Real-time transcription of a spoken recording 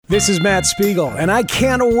This is Matt Spiegel, and I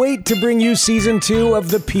can't wait to bring you Season 2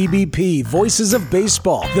 of the PBP, Voices of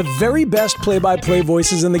Baseball. The very best play-by-play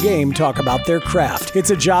voices in the game talk about their craft. It's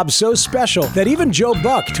a job so special that even Joe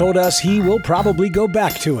Buck told us he will probably go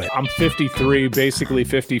back to it. I'm 53, basically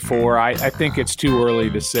 54. I think it's too early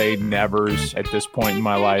to say nevers at this point in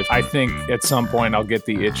my life. I think at some point I'll get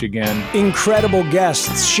the itch again. Incredible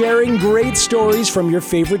guests sharing great stories from your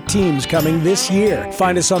favorite teams coming this year.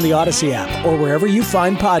 Find us on the Odyssey app or wherever you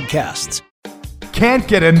find podcasts. Can't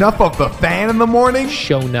get enough of the Fan in the morning?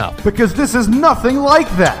 Shown up. Because this is nothing like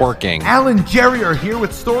that. Working. Al and Jerry are here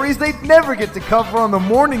with stories they'd never get to cover on the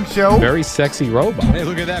morning show. Very sexy robot. Hey,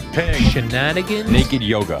 look at that pig. Shenanigans. Naked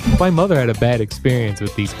yoga. My mother had a bad experience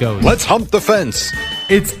with these ghosts. Let's hump the fence.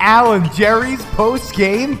 It's Al and Jerry's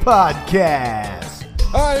post-game podcast.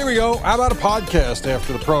 All right, here we go. How about a podcast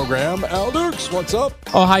after the program? Al Dukes, what's up?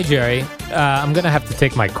 Oh, hi, Jerry. I'm going to have to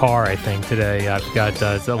take my car, I think, today. I've got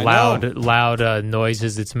the loud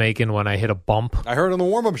noises it's making when I hit a bump. I heard on the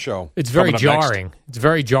warm-up show. It's very jarring. It's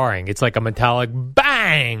very jarring. It's like a metallic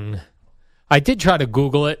bang. I did try to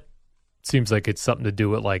Google it. Seems like it's something to do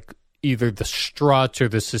with like either the struts or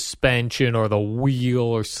the suspension or the wheel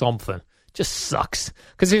or something. Just sucks.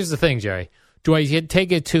 Because here's the thing, Jerry. Do I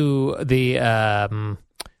take it to the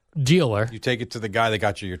dealer? You take it to the guy that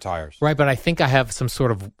got you your tires. Right, but I think I have some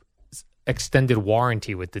sort of extended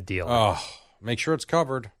warranty with the dealer. Oh, make sure it's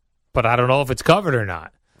covered. But I don't know if it's covered or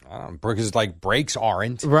not. I don't know, because like brakes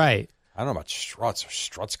aren't. Right. I don't know about struts. Are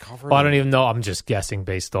struts covered? Well, I don't even know. I'm just guessing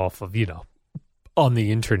based off of, on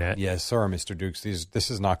the internet. Yes, sir, Mr. Dukes.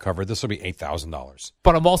 This is not covered. This will be $8,000.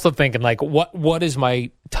 But I'm also thinking, like, what is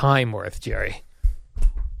my time worth, Jerry?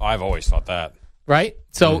 I've always thought that. Right?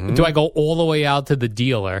 So do I go all the way out to the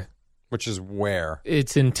dealer? Which is where?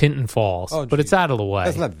 It's in Tinton Falls, but it's out of the way.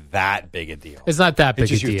 That's not that big a deal. It's not that big it's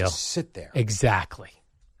just a you deal. have to sit there. Exactly.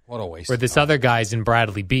 What a waste Where of this time. other guy's in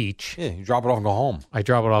Bradley Beach. Yeah, you drop it off and go home. I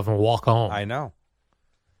drop it off and walk home. I know.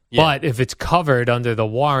 Yeah. But if it's covered under the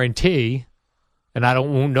warranty, and I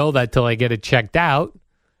won't know that till I get it checked out,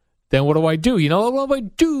 then what do I do? What do I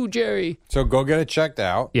do, Jerry? So go get it checked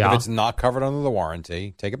out. Yeah. If it's not covered under the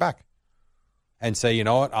warranty, take it back. And say, you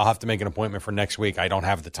know what? I'll have to make an appointment for next week. I don't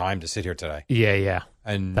have the time to sit here today. Yeah.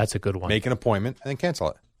 And That's a good one. Make an appointment and then cancel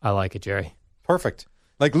it. I like it, Jerry. Perfect.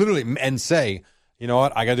 Like literally, and say, you know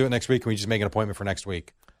what? I got to do it next week. Can we just make an appointment for next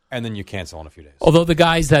week? And then you cancel in a few days. Although the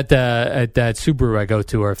guys at that Subaru I go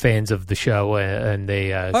to are fans of the show, and they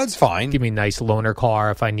That's fine. give me a nice loaner car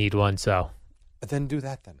if I need one. So, But then do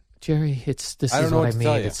that then. Jerry, I is don't know what what I to mean.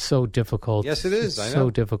 tell you. It's so difficult. Yes, it is. It's I so know.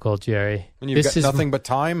 difficult, Jerry. When you've got nothing but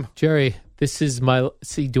time. Jerry, this is my...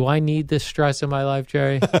 See, do I need this stress in my life,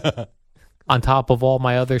 Jerry? On top of all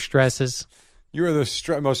my other stresses? You're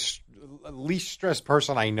the most least stressed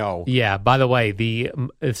person I know. Yeah, by the way,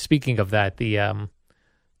 speaking of that, the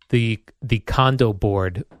condo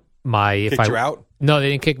board... Kicked you out? No,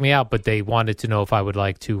 they didn't kick me out, but they wanted to know if I would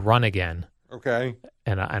like to run again. Okay.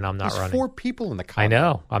 And I'm not There's running. 4 people in the condo. I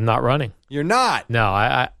know. I'm not running. You're not.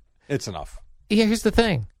 No, It's enough. here's the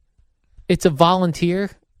thing. It's a volunteer,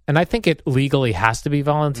 and I think it legally has to be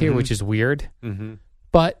volunteer, which is weird. Mm-hmm.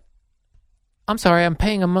 But I'm sorry, I'm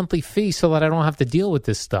paying a monthly fee so that I don't have to deal with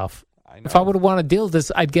this stuff. I know. If I would want to deal with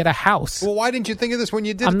this, I'd get a house. Well, why didn't you think of this when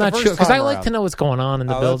you did I'm it not the sure, first because time I like around? to know what's going on in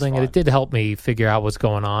the Oh, that's building, and it fine. did help me figure out what's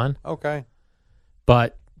going on. Okay.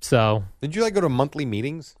 But, so, Did you go to monthly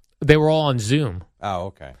meetings? they were all on Zoom. Oh,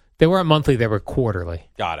 okay. They weren't monthly, they were quarterly,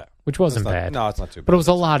 Got it. which wasn't That's not- bad. No, it's not too bad. But it was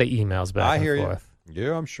a lot of emails back I and hear forth. you.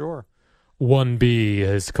 Yeah, I'm sure. 1B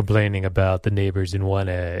is complaining about the neighbors in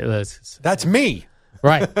 1A. That's me.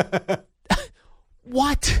 Right.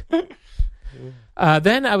 What?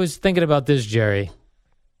 Then I was thinking about this, Jerry.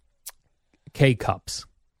 K-Cups.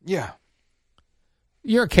 Yeah.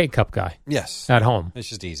 You're a K-Cup guy Yes. at home. It's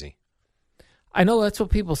just easy. I know that's what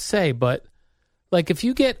people say, but like if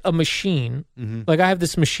you get a machine, like I have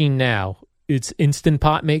this machine now, it's Instant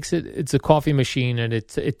Pot makes it. It's a coffee machine, and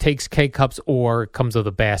it takes K-Cups or it comes with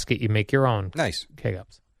a basket. You make your own Nice.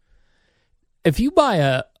 K-Cups. If you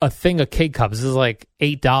buy a thing of K-Cups, this is like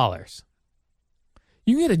 $8.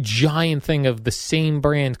 You get a giant thing of the same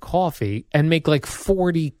brand coffee and make like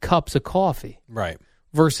 40 cups of coffee Right.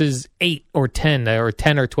 versus 8 or 10 or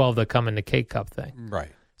 10 or 12 that come in the K-Cup thing. Right.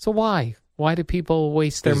 So why? Why do people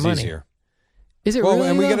waste their It's money? easier. Is it Well, really?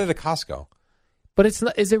 and we though? get it at Costco. But it's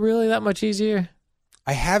not. Is it really that much easier?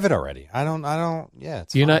 I have it already. I don't. Yeah,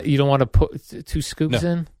 it's You fine. You don't want to put 2 scoops No.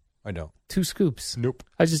 in? I don't. 2 scoops. Nope.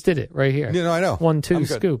 I just did it right here. Yeah, no, I know. 1, 2 I'm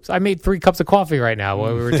good. scoops. I made 3 cups of coffee right now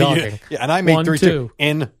while we were talking. Yeah, and I made 1, 3 2. too.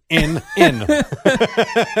 In.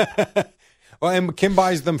 Well, and Kim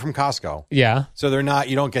buys them from Costco. Yeah. So they're not,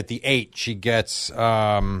 you don't get the 8. She gets,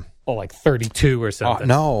 like 32 or something.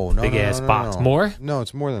 no. Big ass box. More? No,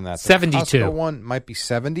 it's more than that. The 72. Costco one might be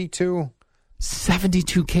 72.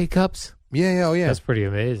 72 K-Cups? Yeah, oh yeah. That's pretty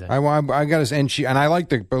amazing. I got to, and I like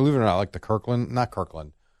believe it or not, I like the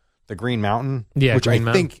Green Mountain. Yeah, which Green I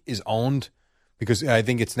Mountain. think is owned because I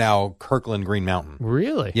think it's now Kirkland Green Mountain.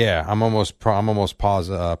 Really? Yeah, I'm almost positive.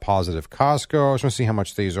 Costco. I just want to see how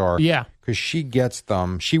much these are. Yeah. Because she gets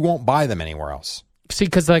them. She won't buy them anywhere else. See,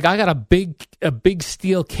 because like I got a big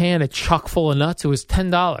steel can of chock full of nuts. It was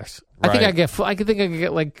 $10. I think Right. I could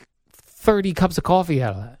get like 30 cups of coffee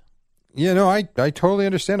out of that. Yeah, no, I totally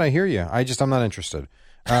understand. I hear you. I'm not interested.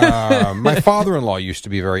 My father-in-law used to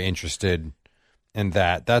be very interested in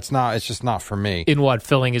that. It's just not for me. In what?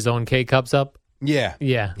 Filling his own K-Cups up? Yeah.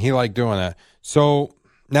 Yeah. He liked doing that. So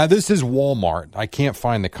now this is Walmart. I can't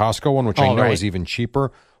find the Costco one, which I know is even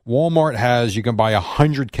cheaper. Walmart has, you can buy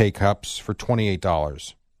 100 K-Cups for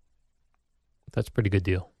 $28. That's a pretty good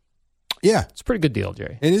deal. Yeah. It's a pretty good deal,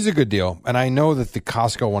 Jerry. It is a good deal. And I know that the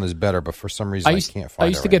Costco one is better, but for some reason I can't find it. I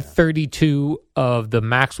used to get 32 of the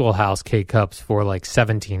Maxwell House K-Cups for like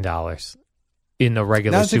 $17 in the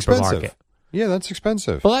regular That's supermarket. expensive. Yeah, that's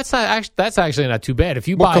expensive. Well, that's actually not too bad. If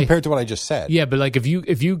you buy compared to what I just said. Yeah, but like if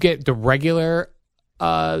you get the regular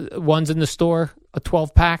ones in the store, a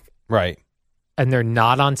 12-pack, Right. and they're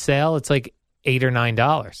not on sale, it's like $8 or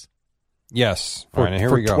 $9 Yes. for, All right, and here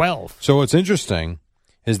for we go. 12. So what's interesting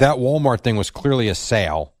is that Walmart thing was clearly a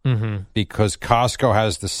sale because Costco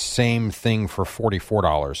has the same thing for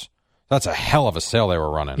 $44. That's a hell of a sale they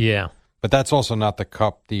were running. Yeah. But that's also not the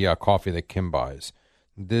coffee that Kim buys.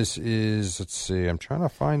 This is, let's see, I'm trying to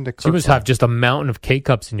find the... So you must have just a mountain of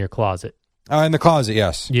K-Cups in your closet. in the closet,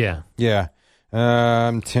 yes. Yeah. Yeah.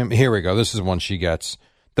 Tim, here we go. This is one she gets.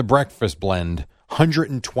 The breakfast blend,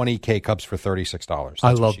 120 K-Cups for $36. That's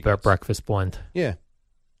I what love she their gets. breakfast blend. Yeah.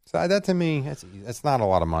 So that to me, that's not a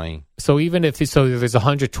lot of money. So even if there's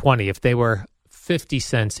 120, if they were 50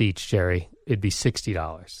 cents each, Jerry, it'd be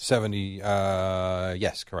 $60. 70,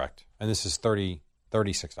 yes, correct. And this is $36.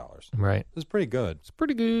 Right. This is pretty good. It's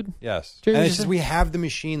pretty good. Yes. Jerry, And it's just, we have the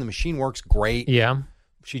machine. The machine works great. Yeah.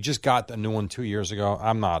 She just got a new one 2 years ago.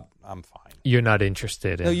 I'm fine. You're not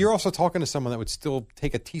interested in. No, you're also talking to someone that would still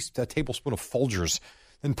take a tablespoon of Folgers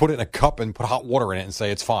and put it in a cup and put hot water in it and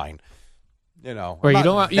say it's fine. You know, Or you I'm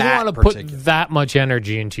don't not want to that put particular. that much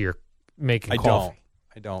energy into your making coffee.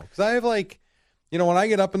 I don't. Because I have when I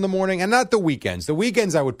get up in the morning, and not the weekends. The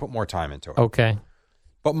weekends I would put more time into it. Okay.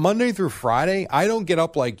 But Monday through Friday, I don't get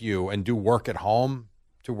up like you and do work at home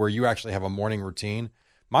to where you actually have a morning routine.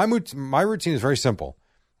 My routine is very simple.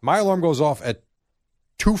 My alarm goes off at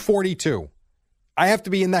 2:42. I have to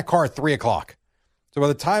be in that car at 3 o'clock. So by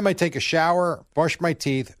the time I take a shower, brush my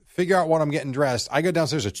teeth, figure out what I'm getting dressed, I go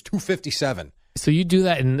downstairs. It's 2:57. So you do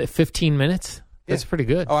that in 15 minutes? That's Yeah. pretty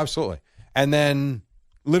good. Oh, absolutely. And then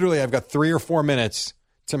literally I've got 3 or 4 minutes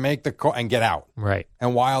to make the call and get out. Right.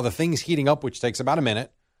 And while the thing's heating up, which takes about a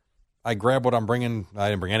minute, I grab what I'm bringing. I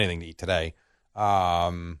didn't bring anything to eat today. When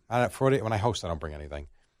I host, I don't bring anything.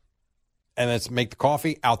 And let's make the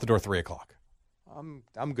coffee, out the door 3 o'clock.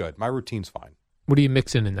 I'm good. My routine's fine. What are you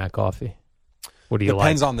mixing in that coffee? What do you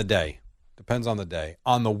Depends like? on the day. Depends on the day.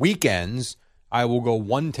 On the weekends, I will go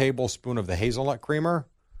 1 tablespoon of the hazelnut creamer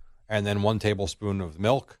and then 1 tablespoon of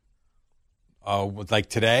milk. Like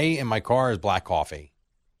today in my car is black coffee,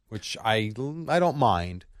 which I don't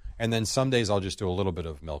mind. And then some days I'll just do a little bit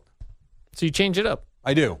of milk. So you change it up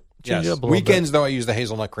I do. Change Yes. it up a little Weekends, though, I use the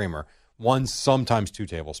hazelnut creamer. 1, sometimes 2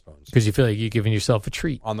 tablespoons. because you feel like you're giving yourself a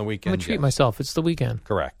treat. On the I'm weekend, going to treat yes. myself. It's the weekend.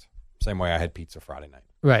 Correct. Same way I had pizza Friday night.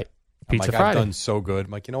 Right. I'm Pizza like, Friday. I've done so good.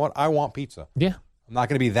 I'm like, you know what? I want pizza. Yeah. I'm not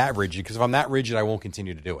going to be that rigid because if I'm that rigid, I won't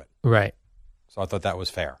continue to do it. Right. So I thought that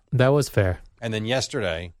was fair. That was fair. And then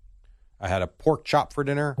yesterday, I had a pork chop for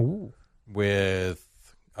dinner Ooh. with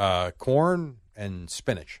corn and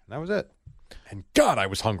spinach. And that was it. And God, I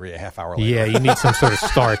was hungry a half hour later. Yeah, you need some sort of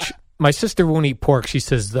starch. My sister won't eat pork. She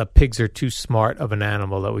says the pigs are too smart of an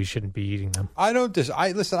animal that we shouldn't be eating them.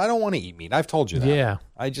 Listen, I don't want to eat meat. I've told you that. Yeah.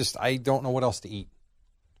 I don't know what else to eat.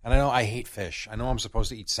 And I know I hate fish. I know I'm supposed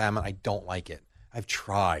to eat salmon. I don't like it. I've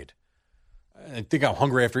tried. I think I'm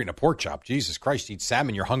hungry after eating a pork chop. Jesus Christ, you eat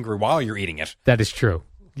salmon, you're hungry while you're eating it. That is true.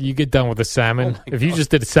 You get done with the salmon. Oh If you just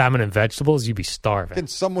did salmon and vegetables, you'd be starving. Can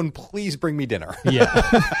someone please bring me dinner?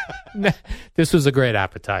 Yeah. This was a great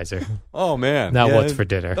appetizer. Oh, man. Now Yeah, what's it for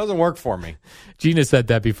dinner? Doesn't work for me. Gina said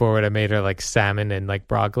that before when I made her like salmon and like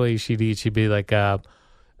broccoli. She'd be like,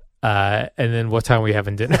 and then what time are we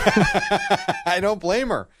having dinner? I don't blame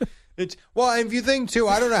her. Well, and if you think too,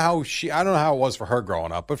 I don't know how it was for her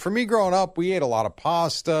growing up, but for me growing up, we ate a lot of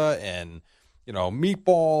pasta and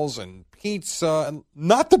meatballs and pizza, and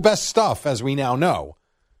not the best stuff as we now know.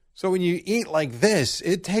 So when you eat like this,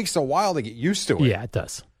 it takes a while to get used to it. Yeah, it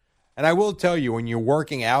does. And I will tell you, when you're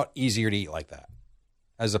working out, easier to eat like that.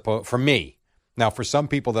 As opposed for me. Now, for some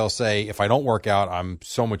people, they'll say if I don't work out, I'm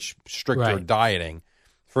so much stricter dieting.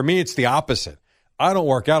 For me, it's the opposite. I don't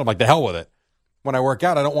work out. I'm like, the hell with it. When I work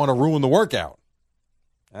out, I don't want to ruin the workout.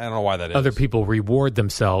 I don't know why that is. Other people reward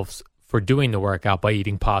themselves for doing the workout by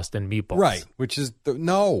eating pasta and meatballs. Right, which is,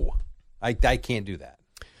 no, I can't do that.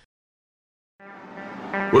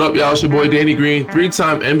 What up, y'all? It's your boy Danny Green,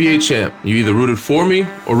 3-time NBA champ. You either rooted for me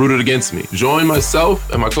or rooted against me. Join myself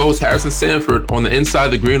and my co-host Harrison Sanford on the Inside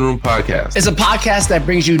the Green Room podcast. It's a podcast that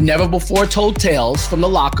brings you never-before-told tales from the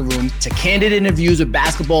locker room to candid interviews with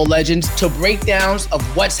basketball legends to breakdowns of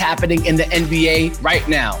what's happening in the NBA right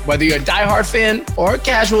now. Whether you're a diehard fan or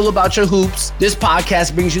casual about your hoops, this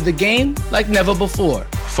podcast brings you the game like never before.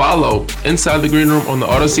 Follow Inside the Green Room on the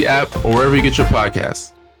Odyssey app or wherever you get your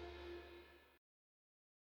podcasts.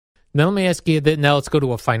 Now let me ask you that. Now let's go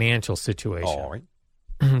to a financial situation. All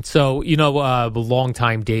right. So, the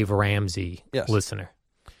longtime Dave Ramsey listener.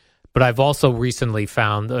 But I've also recently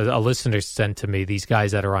found a listener sent to me these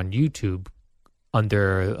guys that are on YouTube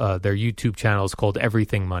under their YouTube channel is called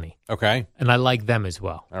Everything Money. Okay. And I like them as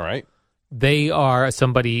well. All right. They are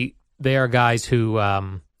guys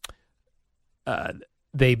who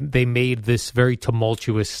they made this very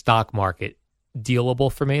tumultuous stock market dealable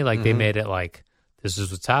for me. Like they made it like, this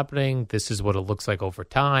is what's happening. This is what it looks like over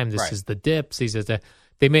time. This is the dips.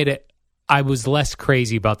 They made it. I was less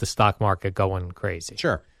crazy about the stock market going crazy.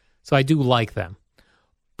 Sure. So I do like them.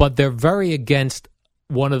 But they're very against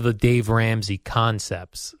one of the Dave Ramsey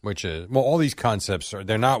concepts. Which is, all these concepts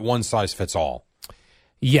they're not one size fits all.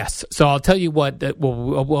 Yes. So I'll tell you what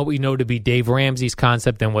we know to be Dave Ramsey's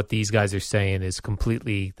concept and what these guys are saying is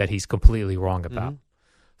he's completely wrong about.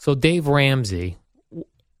 So Dave Ramsey,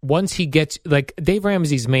 once he gets, Dave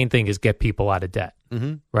Ramsey's main thing is get people out of debt,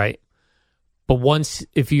 right? But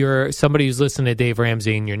if you're somebody who's listening to Dave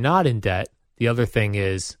Ramsey and you're not in debt, the other thing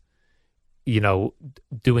is,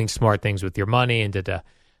 doing smart things with your money and da-da.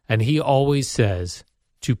 And he always says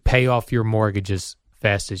to pay off your mortgage as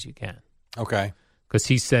fast as you can. Okay. Because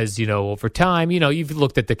he says, over time, you've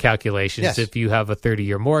looked at the calculations. Yes. If you have a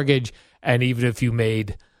 30-year mortgage, and even if you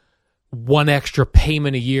made one extra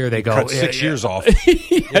payment a year, they go cut 6 years off.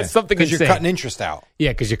 Something because insane. you're cutting interest out.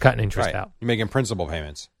 Yeah, because you're cutting interest out. You're making principal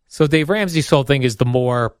payments. So Dave Ramsey's whole thing is the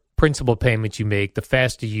more principal payments you make, the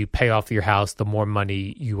faster you pay off your house, the more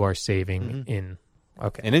money you are saving in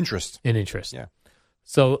interest. In interest. Yeah.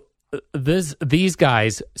 So these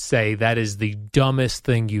guys say that is the dumbest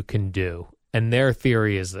thing you can do. And their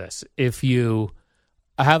theory is this. If you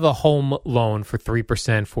have a home loan for 3%,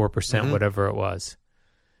 4%, whatever it was,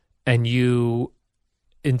 and you,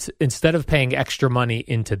 instead of paying extra money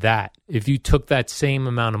into that, if you took that same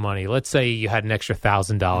amount of money, let's say you had an extra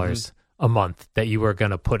 $1,000 a month that you were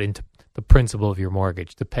going to put into the principal of your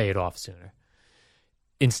mortgage to pay it off sooner.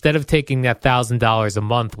 Instead of taking that $1,000 a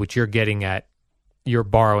month, which you're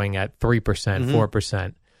borrowing at 3%,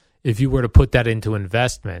 4%, if you were to put that into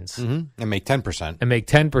investments and make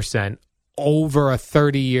 10% over a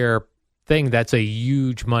 30-year thing, that's a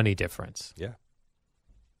huge money difference. Yeah.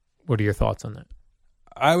 What are your thoughts on that?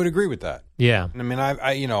 I would agree with that. Yeah. I mean, I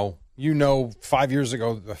 5 years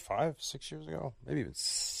ago, 6 years ago, maybe even,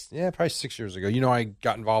 probably 6 years ago, I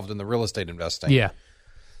got involved in the real estate investing. Yeah.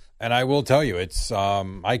 And I will tell you, it's,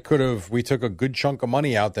 we took a good chunk of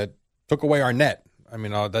money out that took away our net. I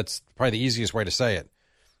mean, that's probably the easiest way to say it.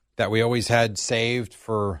 That we always had saved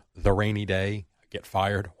for the rainy day, get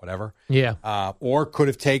fired, whatever. Yeah. Or could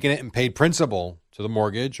have taken it and paid principal to the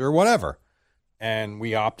mortgage or whatever. And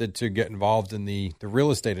we opted to get involved in the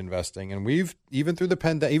real estate investing. And we've, even through the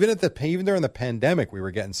pandemic, even during the pandemic, we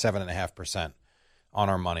were getting 7.5% on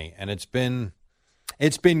our money. And it's been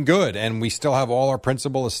good. And we still have all our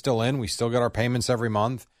principal is still in. We still get our payments every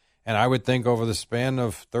month. And I would think over the span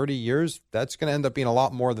of 30 years, that's going to end up being a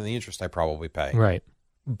lot more than the interest I probably pay. Right.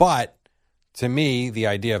 But to me, the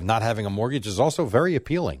idea of not having a mortgage is also very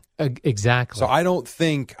appealing. Exactly. So I don't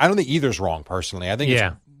think either's wrong personally. I think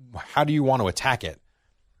it's how do you want to attack it?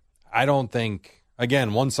 I don't think,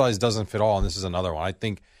 again, one size doesn't fit all, and this is another one. I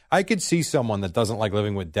think I could see someone that doesn't like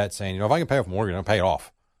living with debt saying, if I can pay off a mortgage, I'll pay it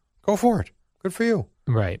off. Go for it. Good for you.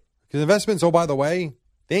 Right. Because investments, by the way,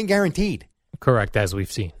 they ain't guaranteed. Correct, as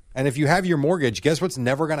we've seen. And if you have your mortgage, guess what's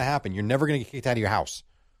never going to happen? You're never going to get kicked out of your house.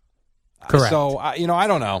 Correct. So, I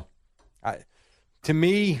don't know. To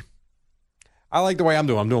me, I like the way I'm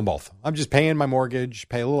doing. I'm doing both. I'm just paying my mortgage,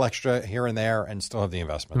 pay a little extra here and there, and still have the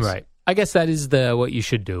investments. Right. I guess that is what you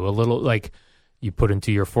should do. A little like you put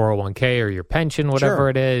into your 401k or your pension, whatever Sure.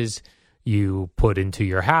 it is. You put into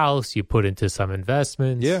your house. You put into some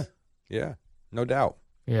investments. Yeah, no doubt.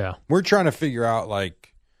 Yeah. We're trying to figure out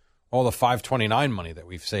like all the 529 money that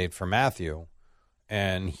we've saved for Matthew,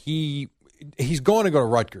 and he's going to go to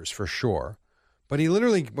Rutgers for sure. But he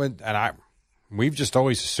literally went, and we've just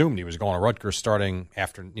always assumed he was going to Rutgers starting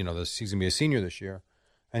after, he's going to be a senior this year.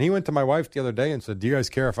 And he went to my wife the other day and said, do you guys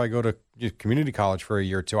care if I go to community college for a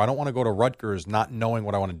year or two? I don't want to go to Rutgers not knowing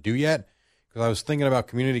what I want to do yet, because I was thinking about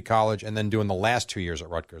community college and then doing the last 2 years at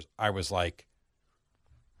Rutgers. I was like,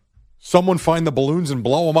 someone find the balloons and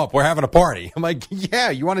blow them up. We're having a party. I'm like, yeah,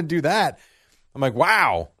 you want to do that? I'm like,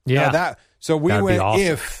 wow. Yeah. So we That'd be went,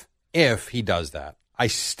 awesome. if he does that, I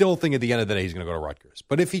still think at the end of the day he's going to go to Rutgers.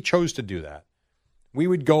 But if he chose to do that, we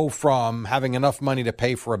would go from having enough money to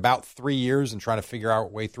pay for about 3 years and trying to figure out a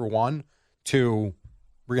way through one to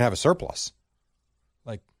we're going to have a surplus.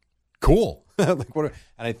 Like, cool. Like what?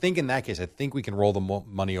 And I think in that case, I think we can roll the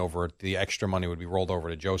money over. The extra money would be rolled over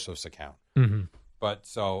to Joseph's account. Mm-hmm. But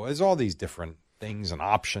so there's all these different things and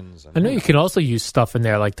options. And, I know you can also use stuff in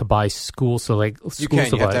there like to buy school. So like school you can.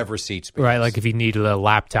 supply, You have to have receipts. right? Like if you needed a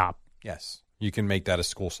laptop. Yes, you can make that a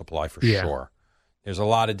school supply for Yeah. sure. There's a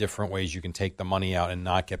lot of different ways you can take the money out and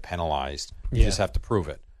not get penalized. You just have to prove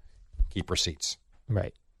it. Keep receipts.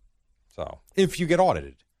 Right. So if you get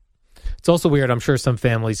audited. It's also weird. I'm sure some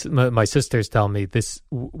families, my sisters tell me this,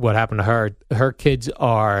 what happened to her. Her kids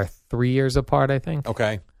are 3 years apart, I think.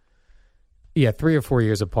 Okay. Yeah, 3 or 4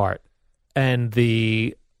 years apart. And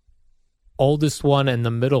the oldest one and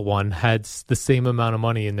the middle one had the same amount of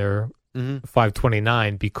money in their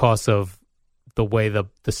 529 because of the way the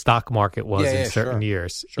stock market was in certain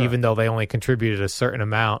years, even though they only contributed a certain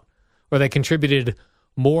amount, or they contributed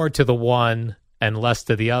more to the one and less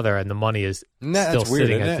to the other, and the money is still weird,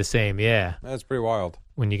 sitting isn't at it? the same. Yeah. That's pretty wild.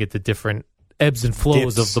 When you get the different ebbs and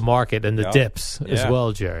flows Dips. of the market and the Yep. dips as Yeah.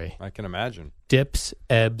 well, Jerry. I can imagine. Dips,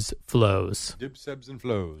 ebbs, flows. Dips, ebbs, and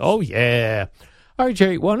flows. Oh, yeah. All right,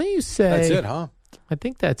 Jerry, why don't you say... That's it, huh? I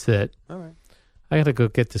think that's it. All right. I got to go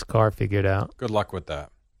get this car figured out. Good luck with that.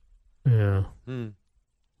 Yeah.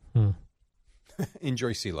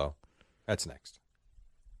 Enjoy CeeLo. That's next.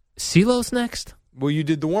 CeeLo's next? Well, you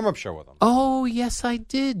did the warm-up show with him. Oh, yes, I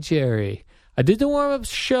did, Jerry. I did the warm-up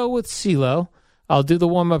show with CeeLo. I'll do the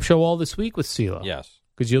warm-up show all this week with CeeLo. Yes.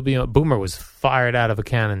 Because you'll be... Boomer was fired out of a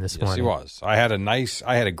cannon this Yes, morning. he was. I had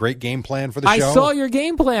a great game plan for the I show. saw your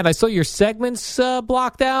game plan. I saw your segments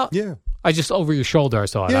blocked out. Yeah. I just over your shoulder I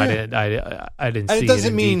saw it. Yeah. I didn't And see it doesn't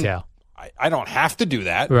in mean detail. I don't have to do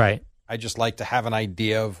that. Right. I just like to have an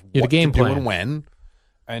idea of Yeah, the what game to do plan. and when.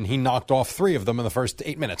 And he knocked off 3 of them in the first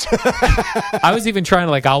 8 minutes. I was even trying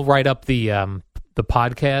to I'll write up the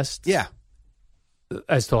podcast. Yeah.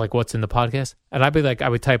 As to what's in the podcast, and I'd be I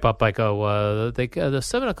would type up the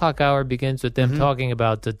 7:00 hour begins with them talking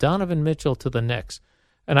about the Donovan Mitchell to the Knicks,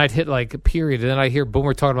 and I'd hit period, and then I hear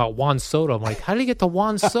Boomer talking about Juan Soto. I'm like, how did he get to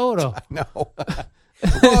Juan Soto? No.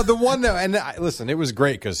 Well, the one listen, it was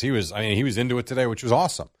great because he was into it today, which was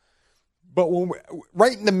awesome. But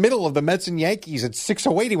right in the middle of the Mets and Yankees at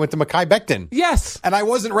 6:08, he went to Mekhi Becton. Yes, and I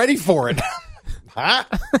wasn't ready for it. Huh?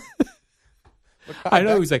 I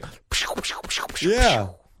know. He's like, yeah.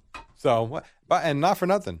 So, and not for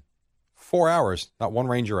nothing. 4 hours, not one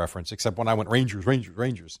Ranger reference, except when I went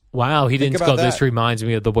Rangers. Wow, he Think didn't about go. This that. reminds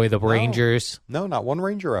me of the way the Rangers No, not one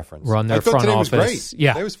Ranger reference. run their I thought front today office. was great.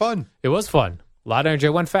 Yeah, It was fun. It was fun. A lot of energy.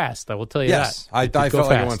 It went fast. I will tell you Yes, that. I It did go felt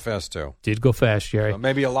like it fast. went fast too. Did go fast, Jerry. So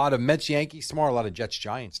maybe a lot of Mets Yankees tomorrow, a lot of Jets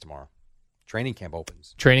Giants tomorrow. Training camp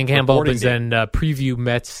opens. Training camp Reporting opens day. and preview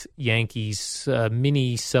Mets Yankees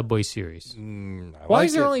mini Subway Series. I Why like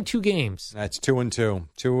is there it. only 2 games? That's 2 and 2.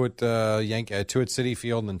 2 at 2 at Citi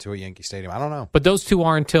Field and then 2 at Yankee Stadium. I don't know. But those 2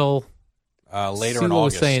 are until Later CeeLo in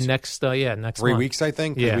was August. saying next 3 month. weeks, I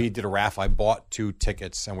think. Yeah. We did a raffle. I bought 2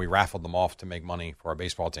 tickets and we raffled them off to make money for our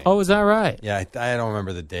baseball team. Oh, is that right? Yeah, I don't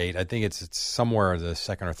remember the date. I think it's somewhere the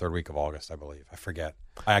 2nd or 3rd week of August, I believe. I forget.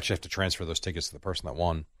 I actually have to transfer those tickets to the person that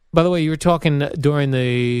won. By the way, you were talking during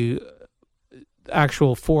the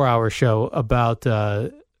actual 4-hour show about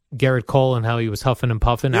Garrett Cole and how he was huffing and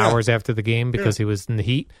puffing hours after the game because he was in the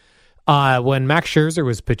heat. When Max Scherzer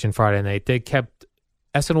was pitching Friday night,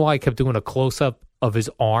 SNY kept doing a close-up of his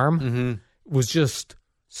arm. Mm-hmm. It was just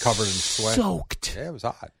Covered in sweat. soaked. Yeah, it was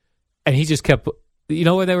hot. And he just kept,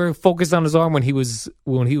 when they were focused on his arm when he was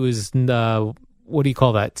what do you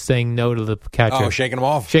call that? Saying no to the catcher. Oh, shaking them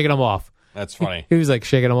off? Shaking him off. That's funny. He was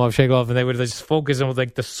shaking him off, and they would just focus, and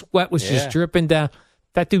with the sweat was just dripping down.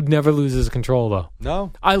 That dude never loses control, though.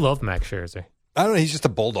 No, I love Max Scherzer. I don't know. He's just a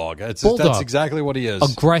bulldog. That's exactly what he is.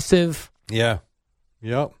 Aggressive. Yeah.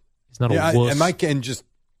 Yep. He's not a wuss.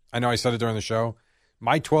 I know I said it during the show.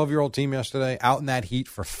 My 12-year-old team yesterday out in that heat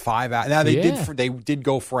for 5 hours. Now they did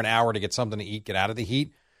go for an hour to get something to eat, get out of the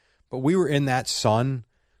heat, but we were in that sun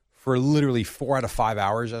for literally 4 out of 5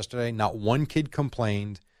 hours yesterday. Not one kid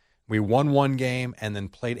complained. We won one game and then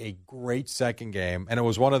played a great second game, and it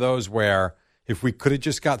was one of those where if we could have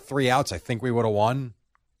just got 3 outs, I think we would have won.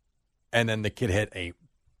 And then the kid hit a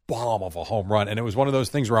bomb of a home run, and it was one of those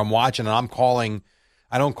things where I'm watching and I'm calling.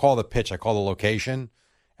 I don't call the pitch, I call the location.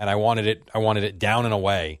 And I wanted it down and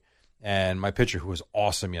away. And my pitcher, who was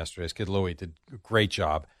awesome yesterday, this kid Louie, did a great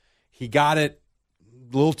job. He got it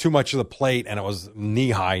a little too much of the plate, and it was knee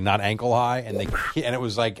high, not ankle high. And it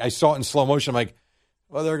was like, I saw it in slow motion. I'm like,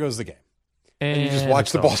 well, there goes the game. And you just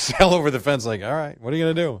watch the ball sail over the fence like, all right, what are you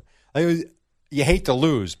going to do? You hate to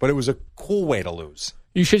lose, but it was a cool way to lose.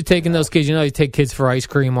 You should have taken those kids. You know, you take kids for ice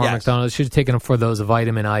cream or McDonald's. You should have taken them for those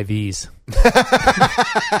vitamin IVs.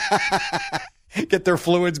 Get their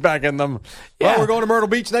fluids back in them. Yeah. Well, we're going to Myrtle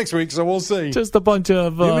Beach next week, so we'll see. Just a bunch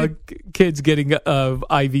of kids getting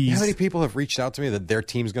IVs. How many people have reached out to me that their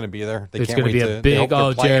team's going to be there? It's going to be a big,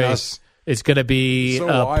 Jerry. It's going to be so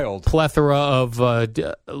wild. Plethora of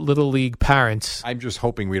Little League parents. I'm just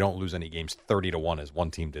hoping we don't lose any games 30-1 as one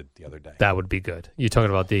team did the other day. That would be good. You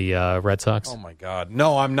talking about the Red Sox? Oh, my God.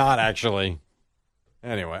 No, I'm not actually.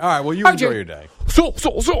 Anyway. All right, well, you enjoy your day. So.